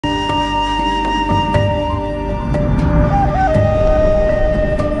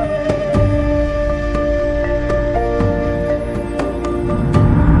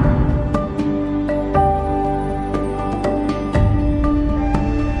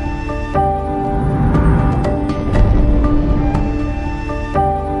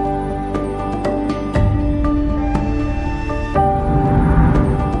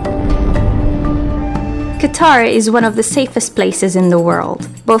Qatar is one of the safest places in the world.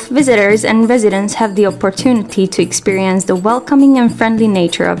 Both visitors and residents have the opportunity to experience the welcoming and friendly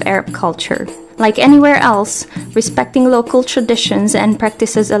nature of Arab culture. Like anywhere else, respecting local traditions and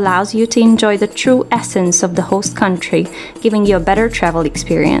practices allows you to enjoy the true essence of the host country, giving you a better travel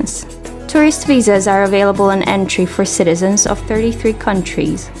experience. Tourist visas are available on entry for citizens of 33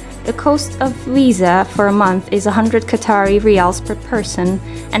 countries. The cost of visa for a month is 100 Qatari riyals per person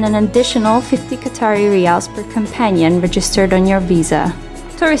and an additional 50 Qatari riyals per companion registered on your visa.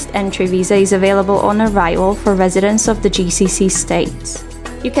 Tourist entry visa is available on arrival for residents of the GCC states.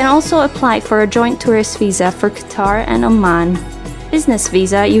 You can also apply for a joint tourist visa for Qatar and Oman. Business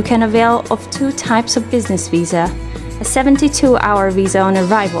visa, you can avail of two types of business visa, a 72-hour visa on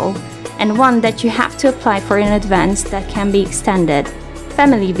arrival and one that you have to apply for in advance that can be extended.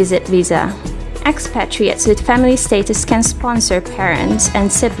 Family visit visa. Expatriates with family status can sponsor parents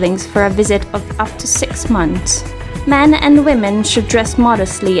and siblings for a visit of up to 6 months. Men and women should dress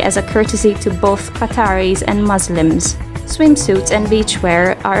modestly as a courtesy to both Qataris and Muslims. Swimsuits and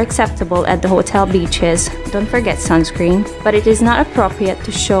beachwear are acceptable at the hotel beaches. Don't forget sunscreen, but it is not appropriate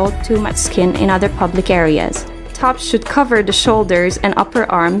to show too much skin in other public areas. Tops should cover the shoulders and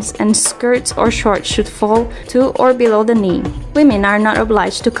upper arms, and skirts or shorts should fall to or below the knee. Women are not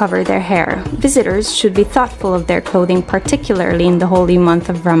obliged to cover their hair. Visitors should be thoughtful of their clothing, particularly in the holy month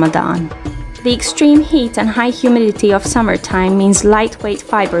of Ramadan. The extreme heat and high humidity of summertime means lightweight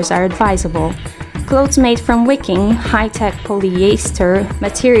fibers are advisable. Clothes made from wicking, high-tech polyester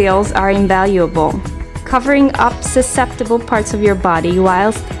materials are invaluable. Covering up susceptible parts of your body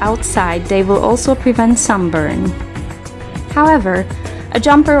whilst outside, they will also prevent sunburn. However, a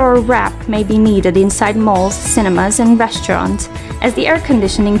jumper or wrap may be needed inside malls, cinemas, and restaurants, as the air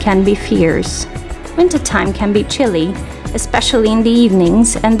conditioning can be fierce. Wintertime can be chilly, especially in the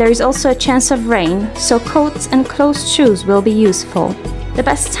evenings, and there is also a chance of rain, so coats and closed shoes will be useful. The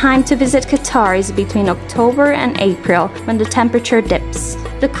best time to visit Qatar is between October and April, when the temperature dips.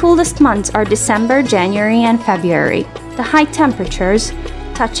 The coolest months are December, January, and February. The high temperatures,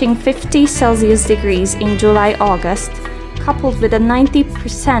 touching 50 Celsius degrees in July-August, coupled with a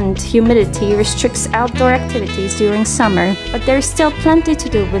 90% humidity, restricts outdoor activities during summer, but there is still plenty to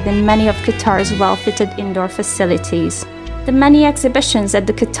do within many of Qatar's well-fitted indoor facilities. The many exhibitions at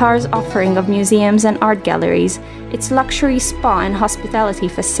the Qatar's offering of museums and art galleries, its luxury spa and hospitality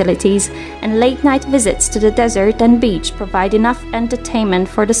facilities, and late-night visits to the desert and beach provide enough entertainment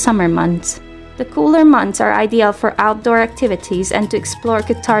for the summer months. The cooler months are ideal for outdoor activities and to explore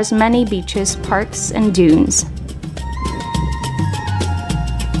Qatar's many beaches, parks, and dunes.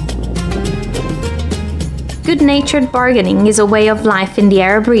 Good-natured bargaining is a way of life in the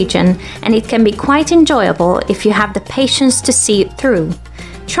Arab region, and it can be quite enjoyable if you have the patience to see it through.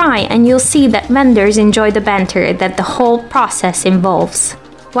 Try and you'll see that vendors enjoy the banter that the whole process involves.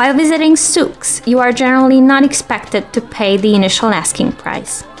 While visiting souks, you are generally not expected to pay the initial asking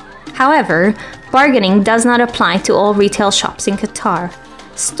price. However, bargaining does not apply to all retail shops in Qatar.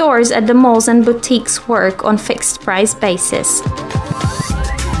 Stores at the malls and boutiques work on fixed-price basis.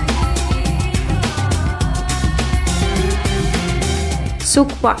 Souk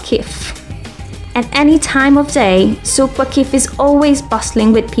Waqif. At any time of day, Souk Waqif is always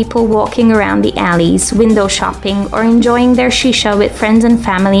bustling with people walking around the alleys, window shopping, or enjoying their shisha with friends and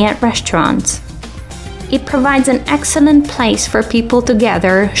family at restaurants. It provides an excellent place for people to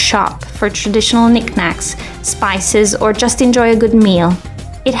gather, shop for traditional knickknacks, spices, or just enjoy a good meal.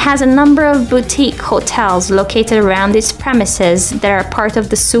 It has a number of boutique hotels located around its premises that are part of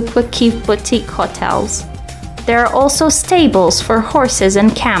the Souk Waqif boutique hotels. There are also stables for horses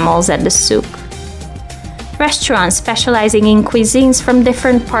and camels at the souk. Restaurants specializing in cuisines from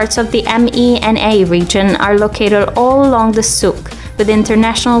different parts of the MENA region are located all along the souk, with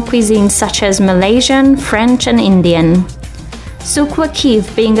international cuisines such as Malaysian, French, and Indian. Souk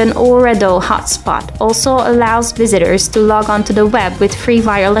Waqif, being an Ooredoo hotspot, also allows visitors to log onto the web with free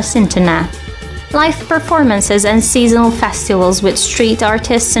wireless internet. Live performances and seasonal festivals with street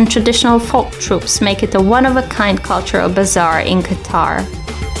artists and traditional folk troupes make it a one-of-a-kind cultural bazaar in Qatar.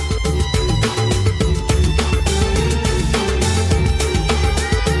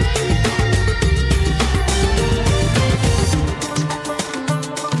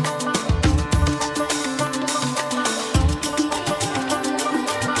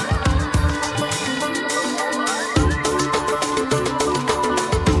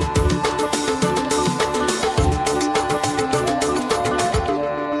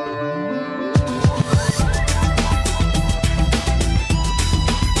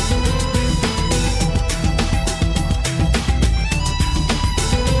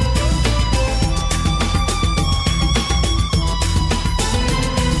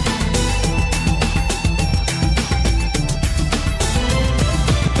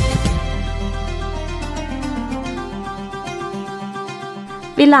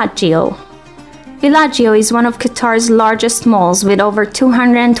 Villaggio. Villaggio is one of Qatar's largest malls with over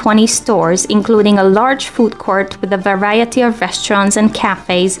 220 stores, including a large food court with a variety of restaurants and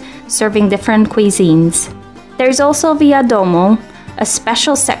cafes serving different cuisines. There's also Via Domo, a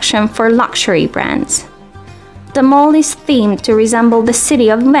special section for luxury brands. The mall is themed to resemble the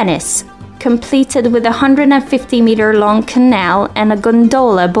city of Venice, completed with a 150-meter-long canal and a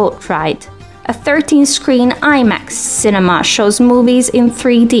gondola boat ride. A 13-screen IMAX cinema shows movies in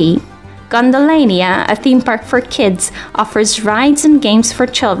 3D. Gondolania, a theme park for kids, offers rides and games for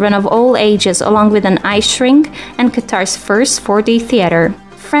children of all ages, along with an ice rink and Qatar's first 4D theater.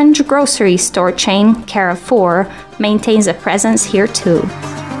 French grocery store chain Carrefour maintains a presence here too.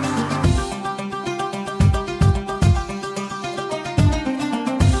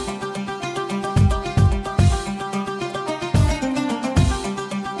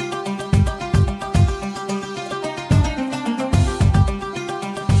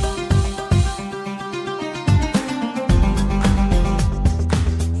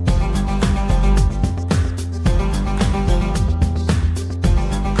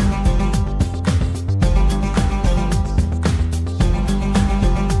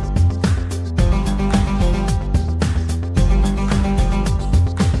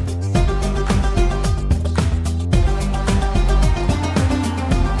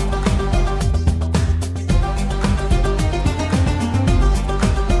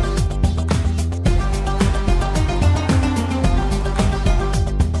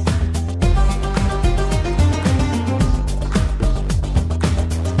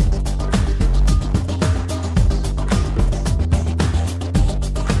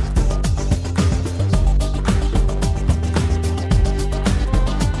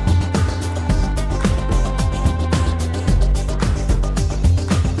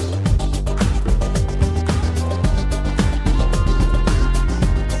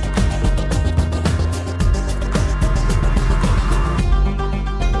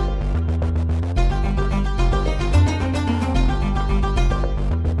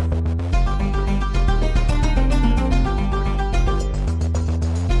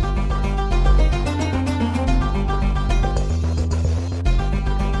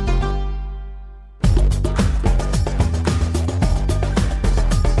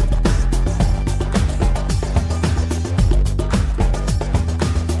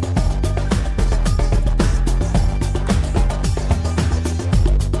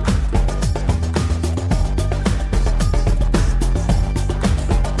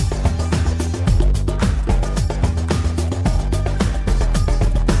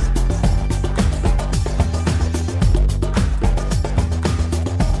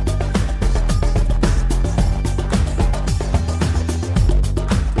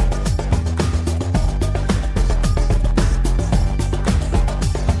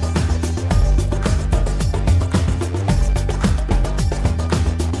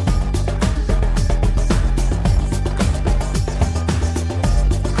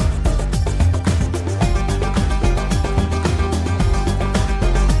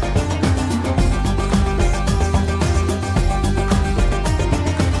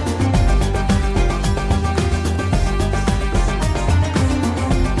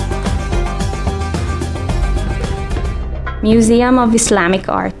 Museum of Islamic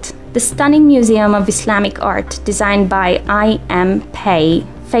Art. The stunning Museum of Islamic Art, designed by I.M. Pei,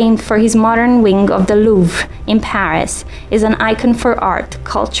 famed for his modern wing of the Louvre in Paris, is an icon for art,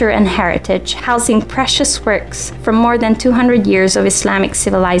 culture and heritage, housing precious works from more than 200 years of Islamic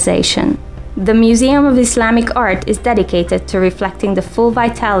civilization. The Museum of Islamic Art is dedicated to reflecting the full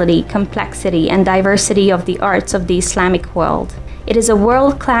vitality, complexity, and diversity of the arts of the Islamic world. It is a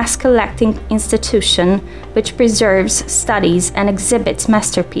world-class collecting institution which preserves, studies, and exhibits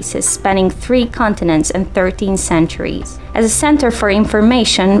masterpieces spanning 3 continents and 13 centuries. As a center for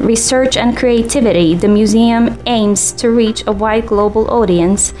information, research, and creativity, the museum aims to reach a wide global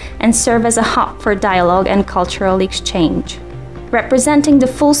audience and serve as a hub for dialogue and cultural exchange. Representing the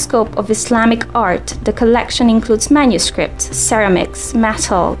full scope of Islamic art, the collection includes manuscripts, ceramics,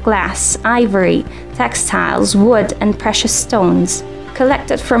 metal, glass, ivory, textiles, wood, and precious stones.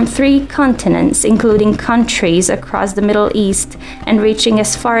 Collected from 3 continents, including countries across the Middle East and reaching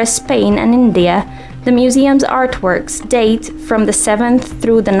as far as Spain and India, the museum's artworks date from the 7th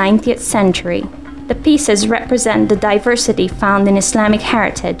through the 19th century. The pieces represent the diversity found in Islamic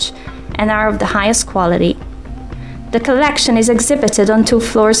heritage and are of the highest quality. The collection is exhibited on 2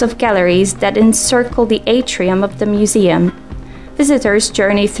 floors of galleries that encircle the atrium of the museum. Visitors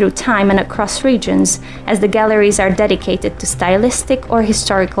journey through time and across regions, as the galleries are dedicated to stylistic or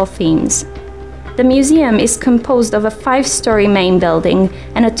historical themes. The museum is composed of a 5-story main building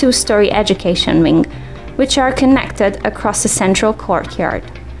and a 2-story education wing, which are connected across a central courtyard.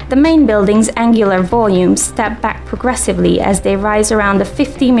 The main building's angular volumes step back progressively as they rise around the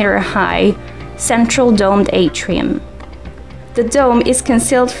 50-meter-high central domed atrium. The dome is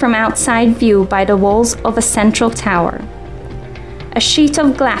concealed from outside view by the walls of a central tower. A sheet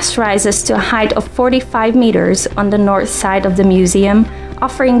of glass rises to a height of 45 meters on the north side of the museum,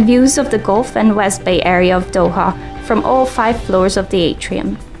 offering views of the Gulf and West Bay area of Doha from all 5 floors of the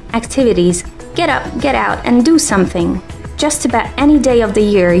atrium. Activities: get up, get out, and do something. Just about any day of the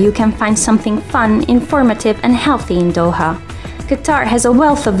year you can find something fun, informative, and healthy in Doha. Qatar has a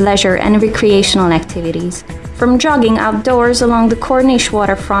wealth of leisure and recreational activities. From jogging outdoors along the Corniche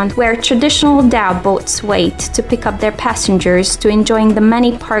waterfront, where traditional dhow boats wait to pick up their passengers, to enjoying the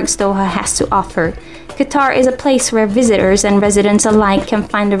many parks Doha has to offer, Qatar is a place where visitors and residents alike can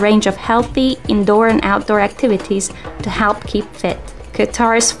find a range of healthy indoor and outdoor activities to help keep fit.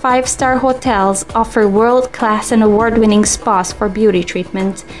 Qatar's 5-star hotels offer world-class and award-winning spas for beauty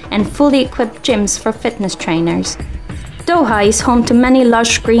treatment and fully equipped gyms for fitness trainers. Doha is home to many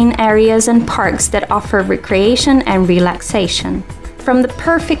lush green areas and parks that offer recreation and relaxation. From the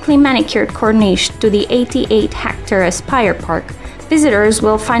perfectly manicured Corniche to the 88-hectare Aspire Park, visitors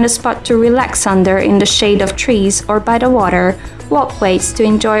will find a spot to relax under in the shade of trees or by the water, walkways to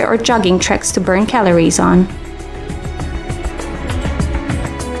enjoy or jogging treks to burn calories on.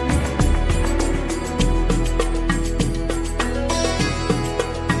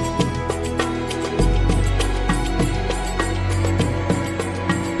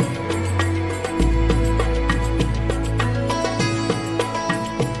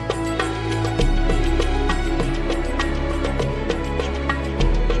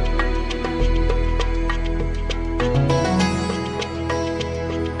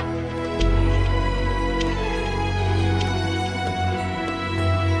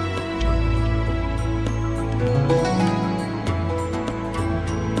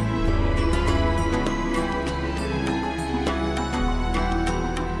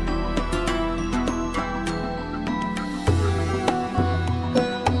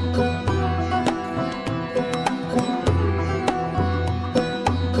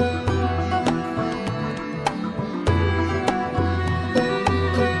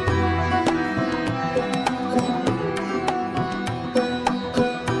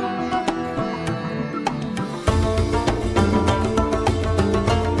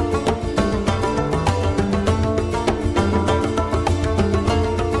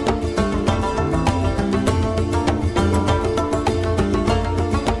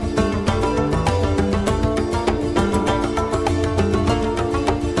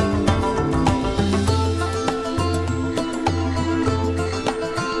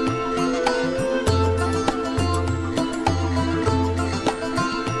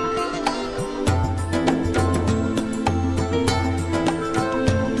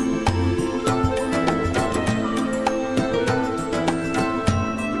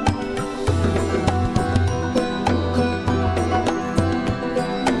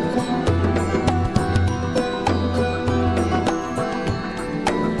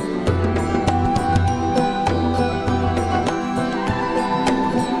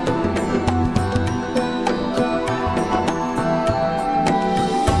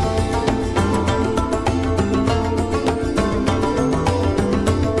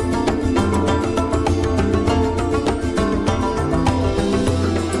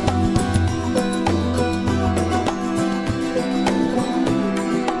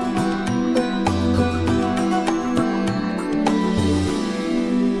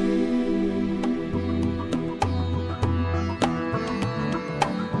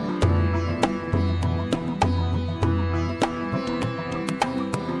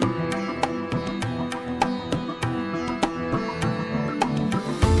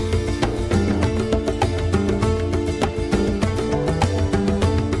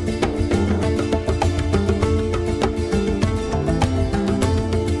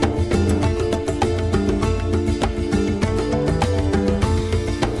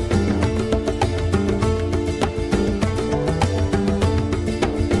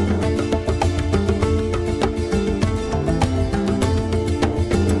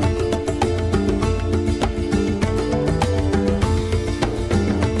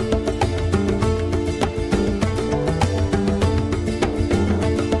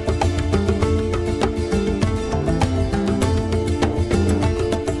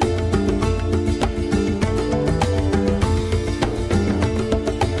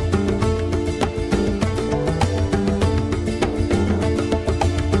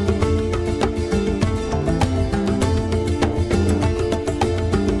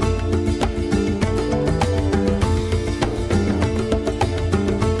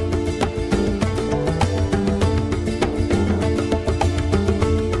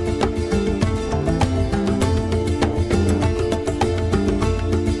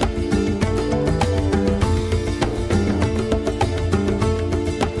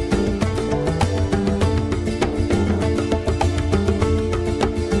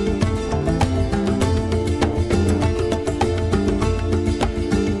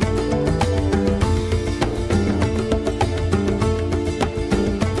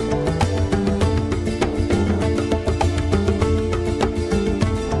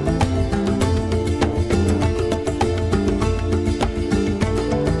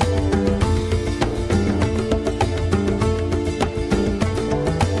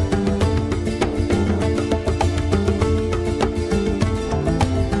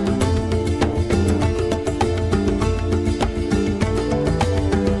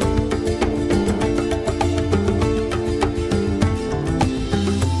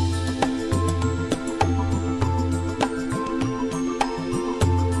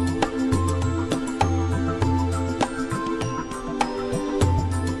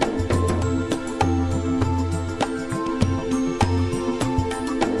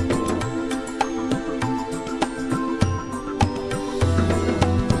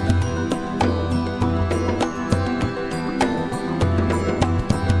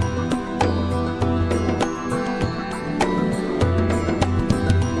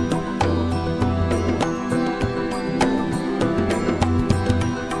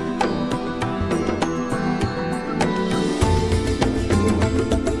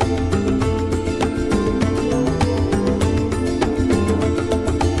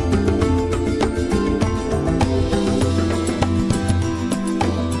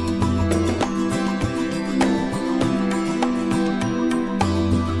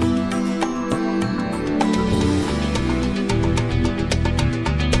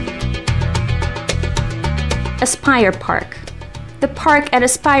 Aspire Park. The park at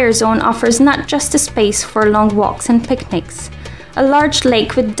Aspire Zone offers not just a space for long walks and picnics. A large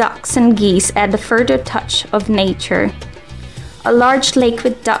lake with ducks and geese add a further touch of nature. That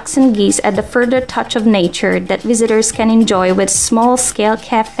visitors can enjoy with small-scale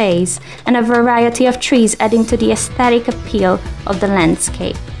cafes and a variety of trees adding to the aesthetic appeal of the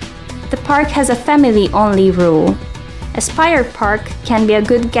landscape. The park has a family-only rule. Aspire Park can be a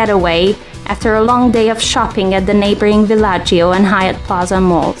good getaway after a long day of shopping at the neighboring Villaggio and Hyatt Plaza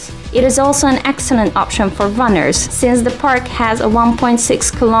malls. It is also an excellent option for runners since the park has a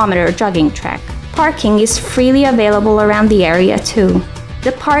 1.6-kilometer jogging track. Parking is freely available around the area too.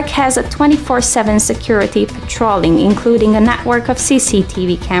 The park has a 24/7 security patrolling, including a network of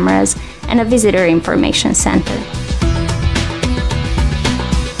CCTV cameras and a visitor information center.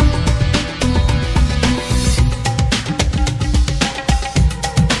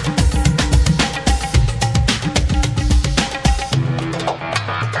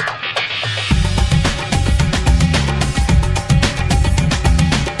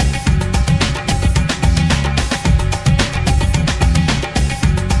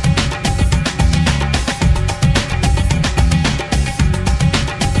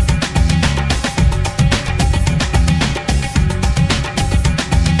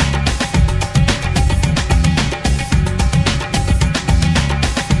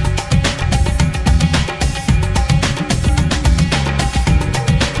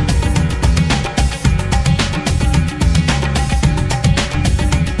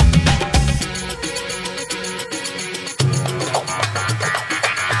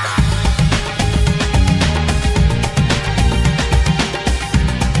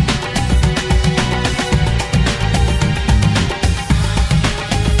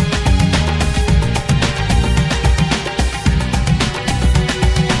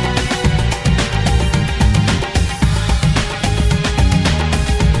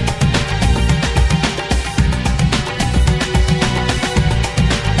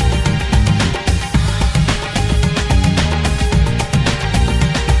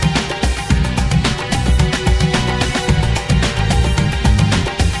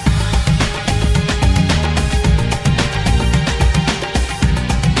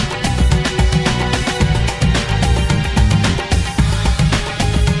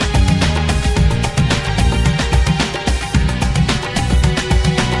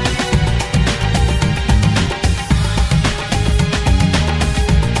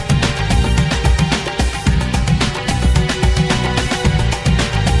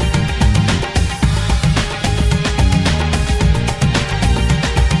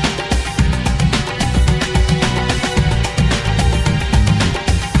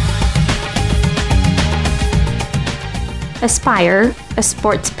 Aspire, a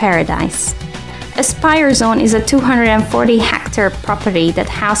sports paradise. Aspire Zone is a 240-hectare property that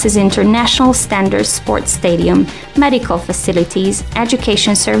houses international standard sports stadium, medical facilities,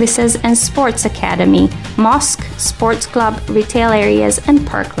 education services and sports academy, mosque, sports club, retail areas and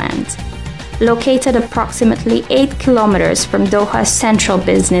parklands. Located approximately 8 kilometers from Doha's central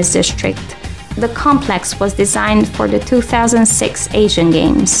business district, the complex was designed for the 2006 Asian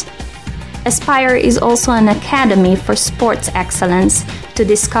Games. Aspire is also an academy for sports excellence to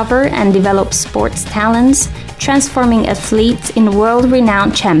discover and develop sports talents, transforming athletes in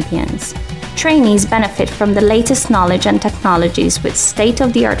world-renowned champions. Trainees benefit from the latest knowledge and technologies with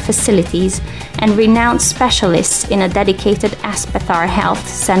state-of-the-art facilities and renowned specialists in a dedicated Aspetar Health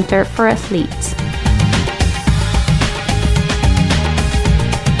Center for athletes.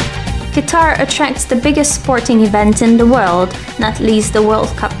 Qatar attracts the biggest sporting event in the world, not least the World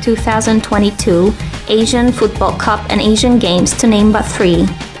Cup 2022, Asian Football Cup and Asian Games to name but three.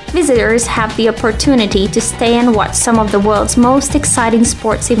 Visitors have the opportunity to stay and watch some of the world's most exciting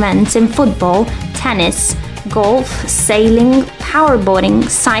sports events in football, tennis, golf, sailing, powerboating,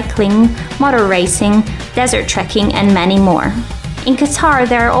 cycling, motor racing, desert trekking and many more. In Qatar,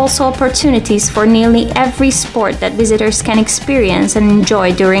 there are also opportunities for nearly every sport that visitors can experience and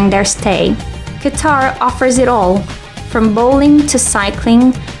enjoy during their stay. Qatar offers it all, from bowling to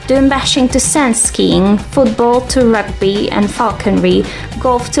cycling, dune bashing to sand skiing, football to rugby and falconry,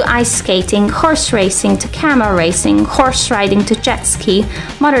 golf to ice skating, horse racing to camel racing, horse riding to jet ski,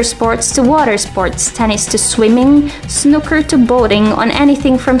 motorsports to water sports, tennis to swimming, snooker to boating, on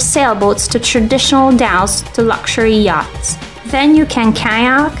anything from sailboats to traditional dhows to luxury yachts. Then you can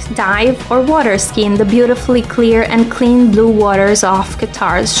kayak, dive or water ski in the beautifully clear and clean blue waters off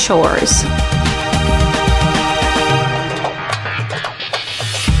Qatar's shores.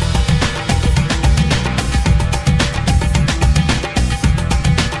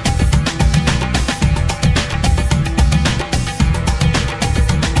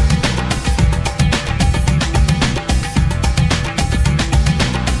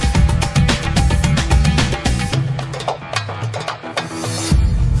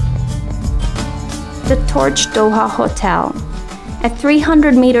 the Torch Doha Hotel. At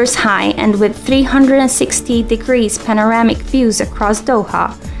 300 meters high and with 360 degrees panoramic views across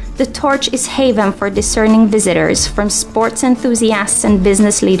Doha, the Torch is haven for discerning visitors, from sports enthusiasts and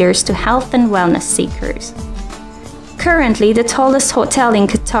business leaders to health and wellness seekers. Currently, the tallest hotel in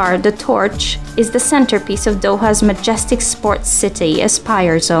Qatar, the Torch, is the centerpiece of Doha's majestic sports city,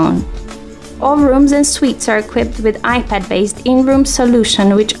 Aspire Zone. All rooms and suites are equipped with iPad-based in-room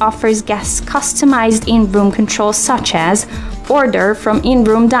solution, which offers guests customized in-room controls such as order from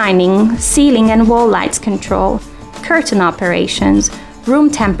in-room dining, ceiling and wall lights control, curtain operations, room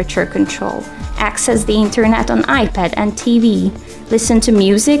temperature control, access the internet on iPad and TV, listen to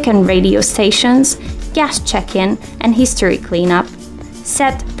music and radio stations, guest check-in and history cleanup,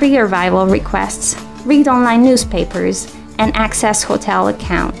 set pre-arrival requests, read online newspapers, and access hotel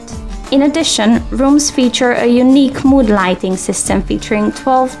account. In addition, rooms feature a unique mood lighting system featuring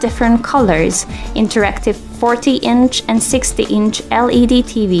 12 different colors, interactive 40-inch and 60-inch LED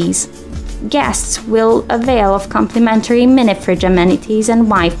TVs. Guests will avail of complimentary mini-fridge amenities and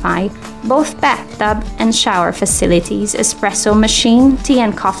Wi-Fi, both bathtub and shower facilities, espresso machine, tea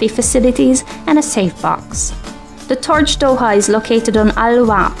and coffee facilities, and a safe box. The Torch Doha is located on Al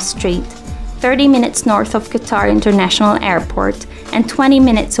Wab Street, 30 minutes north of Qatar International Airport and 20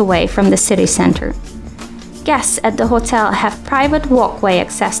 minutes away from the city center. Guests at the hotel have private walkway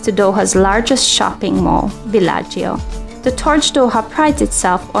access to Doha's largest shopping mall, Bellagio. The Torch Doha prides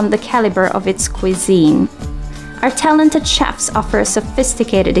itself on the caliber of its cuisine. Our talented chefs offer a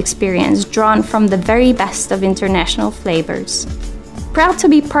sophisticated experience drawn from the very best of international flavors. Proud to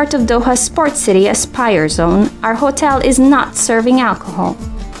be part of Doha's sports city Aspire Zone, our hotel is not serving alcohol.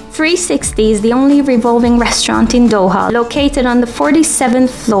 360 is the only revolving restaurant in Doha, located on the 47th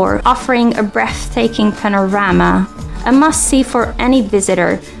floor, offering a breathtaking panorama. A must-see for any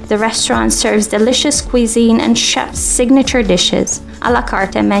visitor, the restaurant serves delicious cuisine and chef's signature dishes, a la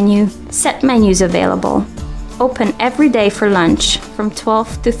carte menu, set menus available. Open every day for lunch from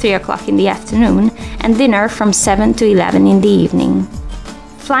 12 to 3 o'clock in the afternoon and dinner from 7 to 11 in the evening.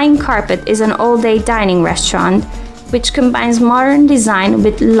 Flying Carpet is an all-day dining restaurant which combines modern design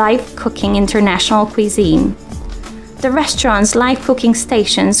with live cooking international cuisine. The restaurant's live cooking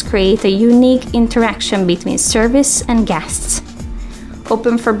stations create a unique interaction between service and guests.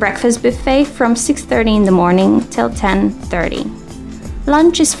 Open for breakfast buffet from 6:30 in the morning till 10:30.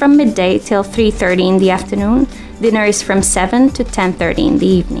 Lunch is from midday till 3:30 in the afternoon. Dinner is from 7 to 10:30 in the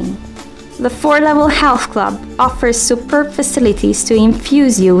evening. The 4-level health club offers superb facilities to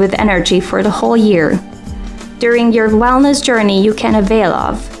infuse you with energy for the whole year. During your wellness journey, you can avail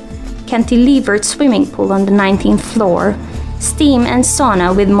of cantilevered swimming pool on the 19th floor, steam and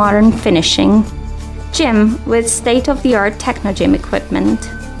sauna with modern finishing, gym with state-of-the-art techno-gym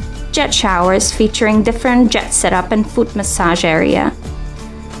equipment, jet showers featuring different jet setup and foot massage area,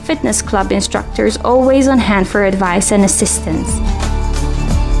 fitness club instructors always on hand for advice and assistance.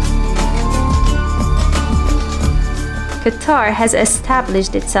 Qatar has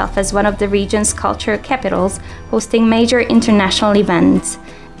established itself as one of the region's cultural capitals, hosting major international events.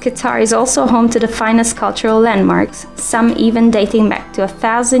 Qatar is also home to the finest cultural landmarks, some even dating back to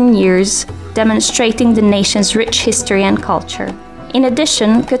 1,000 years, demonstrating the nation's rich history and culture. In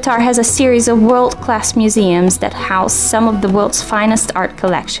addition, Qatar has a series of world-class museums that house some of the world's finest art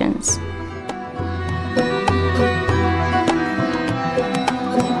collections.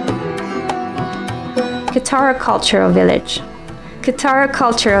 Qatar Cultural Village. Qatar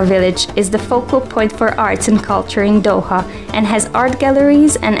Cultural Village is the focal point for arts and culture in Doha and has art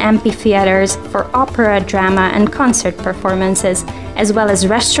galleries and amphitheaters for opera, drama, and concert performances, as well as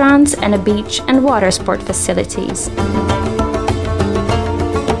restaurants and a beach and water sport facilities.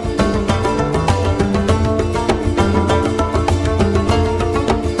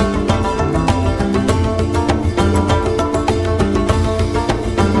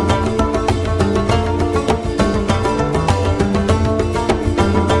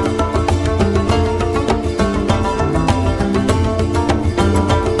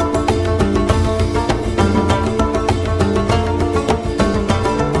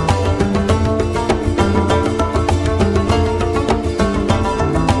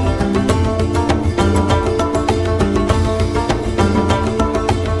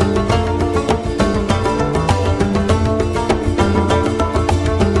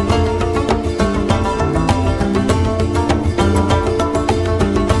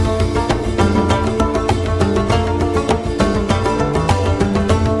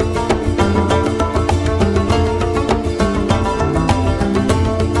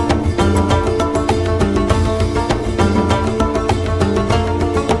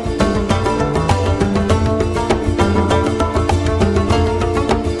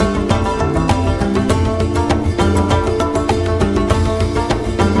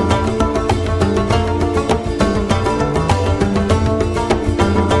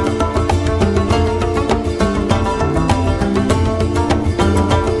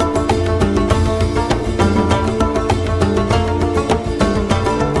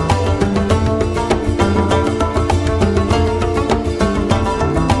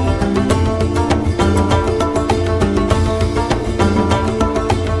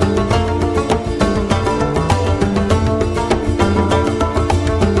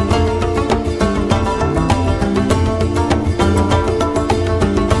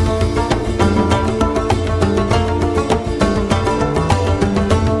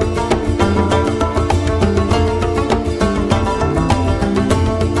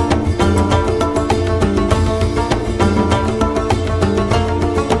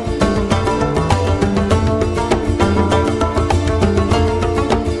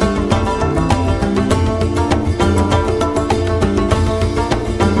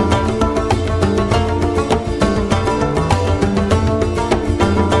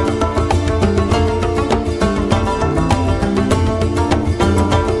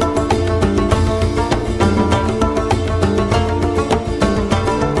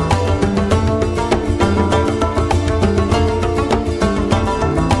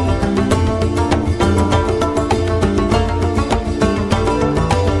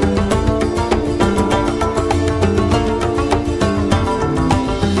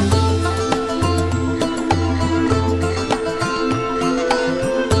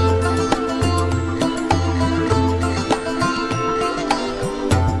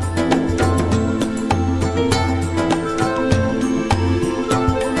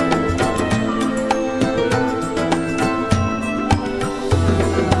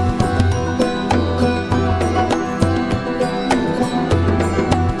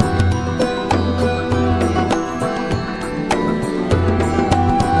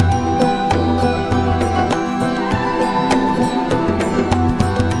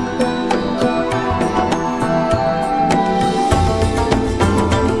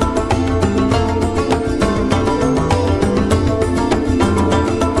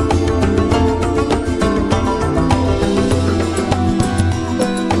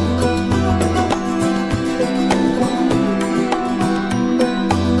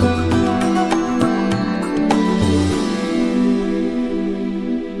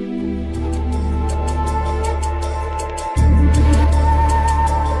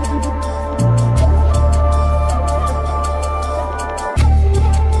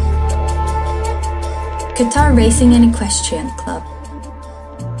 Qatar Racing and Equestrian Club.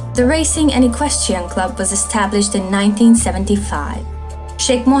 The Racing and Equestrian Club was established in 1975.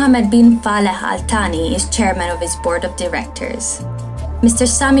 Sheikh Mohammed bin Faleh Al Thani is chairman of its board of directors. Mr.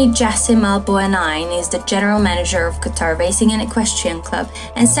 Sami Jassim Al Bouanain is the general manager of Qatar Racing and Equestrian Club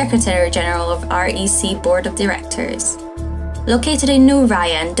and secretary general of REC board of directors. Located in New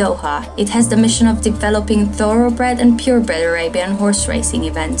Raya and Doha, it has the mission of developing thoroughbred and purebred Arabian horse racing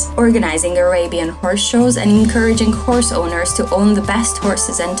events, organizing Arabian horse shows, and encouraging horse owners to own the best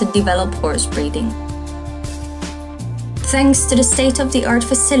horses and to develop horse breeding. Thanks to the state-of-the-art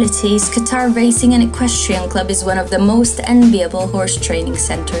facilities, Qatar Racing and Equestrian Club is one of the most enviable horse training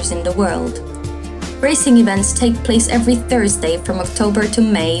centers in the world. Racing events take place every Thursday from October to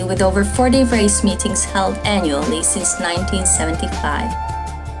May, with over 40 race meetings held annually since 1975.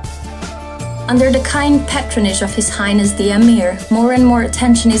 Under the kind patronage of His Highness the Emir, more and more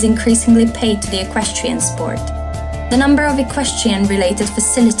attention is increasingly paid to the equestrian sport. The number of equestrian-related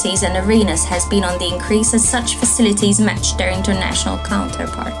facilities and arenas has been on the increase as such facilities match their international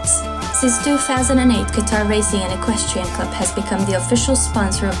counterparts. Since 2008, Qatar Racing and Equestrian Club has become the official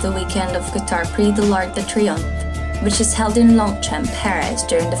sponsor of the weekend of Qatar Prix de l'Arc de Triomphe, which is held in Longchamp, Paris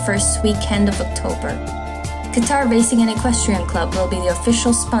during the first weekend of October. Qatar Racing and Equestrian Club will be the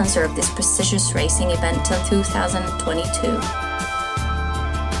official sponsor of this prestigious racing event till 2022.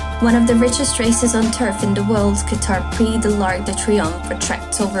 One of the richest races on turf in the world, Qatar Prix de l'Arc de Triomphe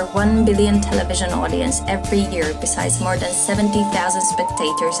attracts over 1 billion television audience every year, besides more than 70,000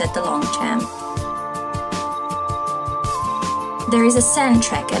 spectators at the Longchamp. There is a sand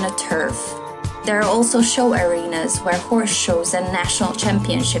track and a turf. There are also show arenas where horse shows and national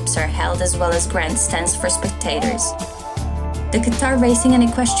championships are held, as well as grandstands for spectators. The Qatar Racing and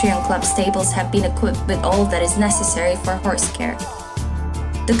Equestrian Club stables have been equipped with all that is necessary for horse care.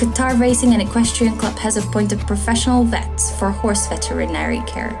 The Qatar Racing and Equestrian Club has appointed professional vets for horse veterinary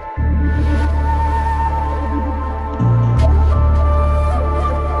care.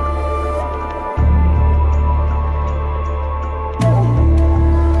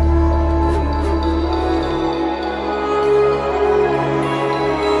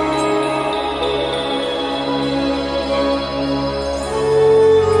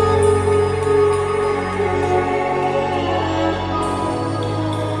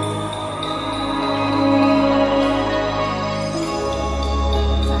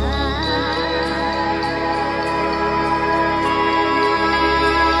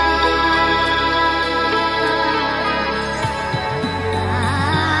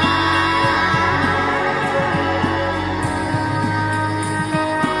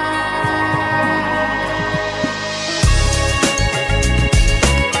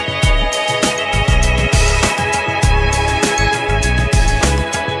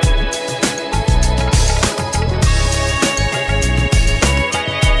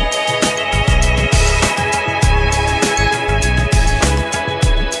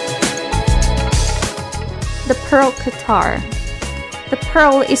 The Pearl Qatar. The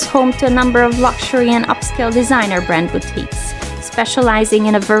Pearl is home to a number of luxury and upscale designer brand boutiques, specializing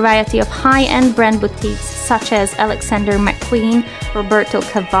in a variety of high-end brand boutiques such as Alexander McQueen, Roberto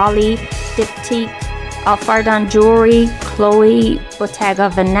Cavalli, Diptyque, Alfardan Jewelry, Chloe, Bottega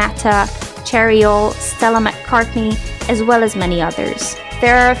Veneta, Cheryol, Stella McCartney, as well as many others.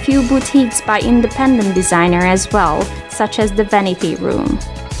 There are a few boutiques by independent designer as well, such as the Vanity Room.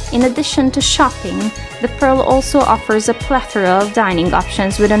 In addition to shopping, the Pearl also offers a plethora of dining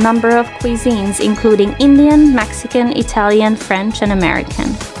options with a number of cuisines including Indian, Mexican, Italian, French, and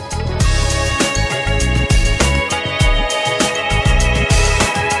American.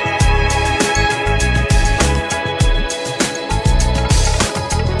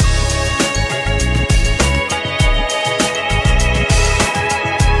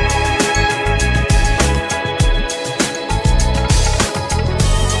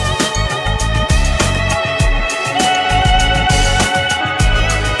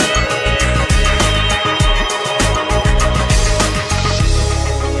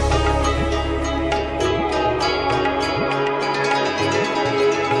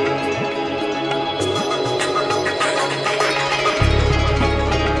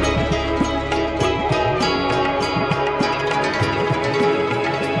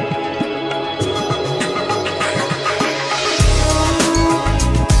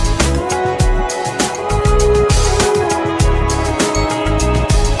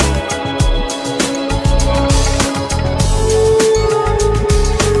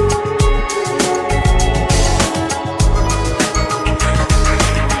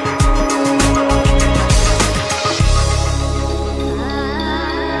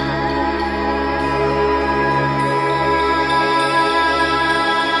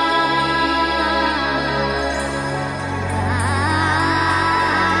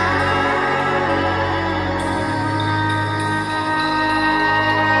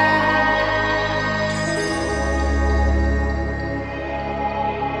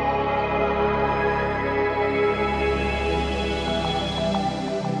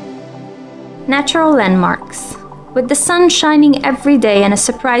 Natural landmarks. With the sun shining every day and a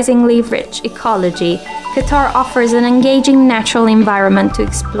surprisingly rich ecology, Qatar offers an engaging natural environment to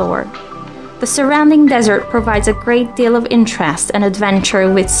explore. The surrounding desert provides a great deal of interest and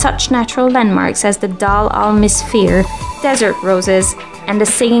adventure with such natural landmarks as the Dal al Misfir, desert roses, and the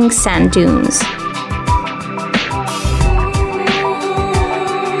singing sand dunes.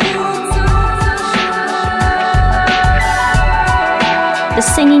 The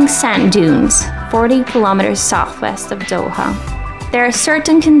Singing Sand Dunes, 40 kilometers southwest of Doha. There are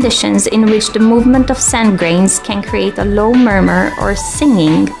certain conditions in which the movement of sand grains can create a low murmur or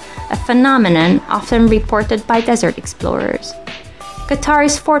singing, a phenomenon often reported by desert explorers. Qatar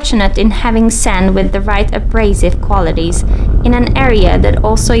is fortunate in having sand with the right abrasive qualities in an area that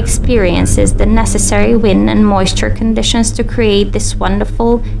also experiences the necessary wind and moisture conditions to create this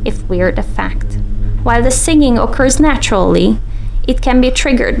wonderful, if weird, effect. While the singing occurs naturally, it can be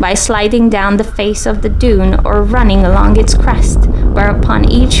triggered by sliding down the face of the dune or running along its crest, whereupon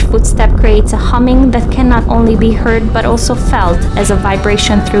each footstep creates a humming that can not only be heard but also felt as a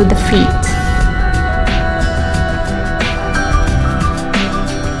vibration through the feet.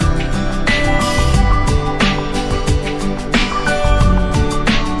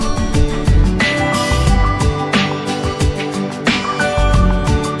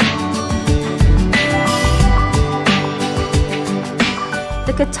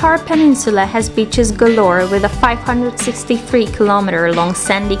 The Qatar Peninsula has beaches galore with a 563-kilometer-long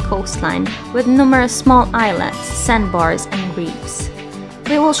sandy coastline with numerous small islets, sandbars, and reefs.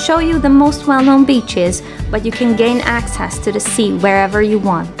 We will show you the most well-known beaches, but you can gain access to the sea wherever you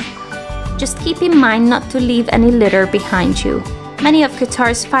want. Just keep in mind not to leave any litter behind you. Many of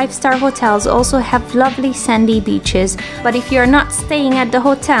Qatar's 5-star hotels also have lovely sandy beaches, but if you are not staying at the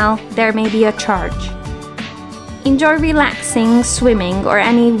hotel, there may be a charge. Enjoy relaxing, swimming, or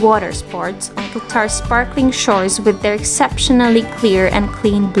any water sports on Qatar's sparkling shores with their exceptionally clear and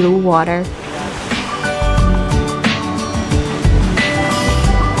clean blue water.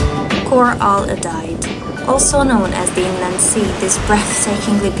 Khor Al Adaid. Also known as the Inland Sea, this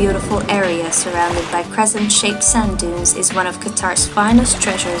breathtakingly beautiful area surrounded by crescent-shaped sand dunes is one of Qatar's finest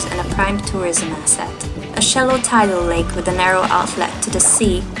treasures and a prime tourism asset. A shallow tidal lake with a narrow outlet to the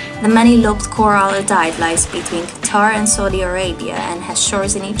sea, the many-lobed Khor Al Adaid lies between Qatar and Saudi Arabia and has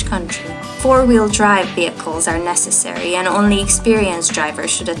shores in each country. 4-wheel drive vehicles are necessary and only experienced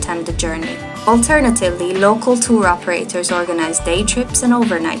drivers should attempt the journey. Alternatively, local tour operators organize day trips and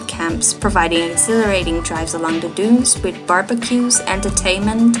overnight camps, providing exhilarating drives along the dunes with barbecues,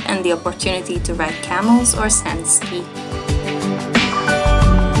 entertainment, and the opportunity to ride camels or sand ski.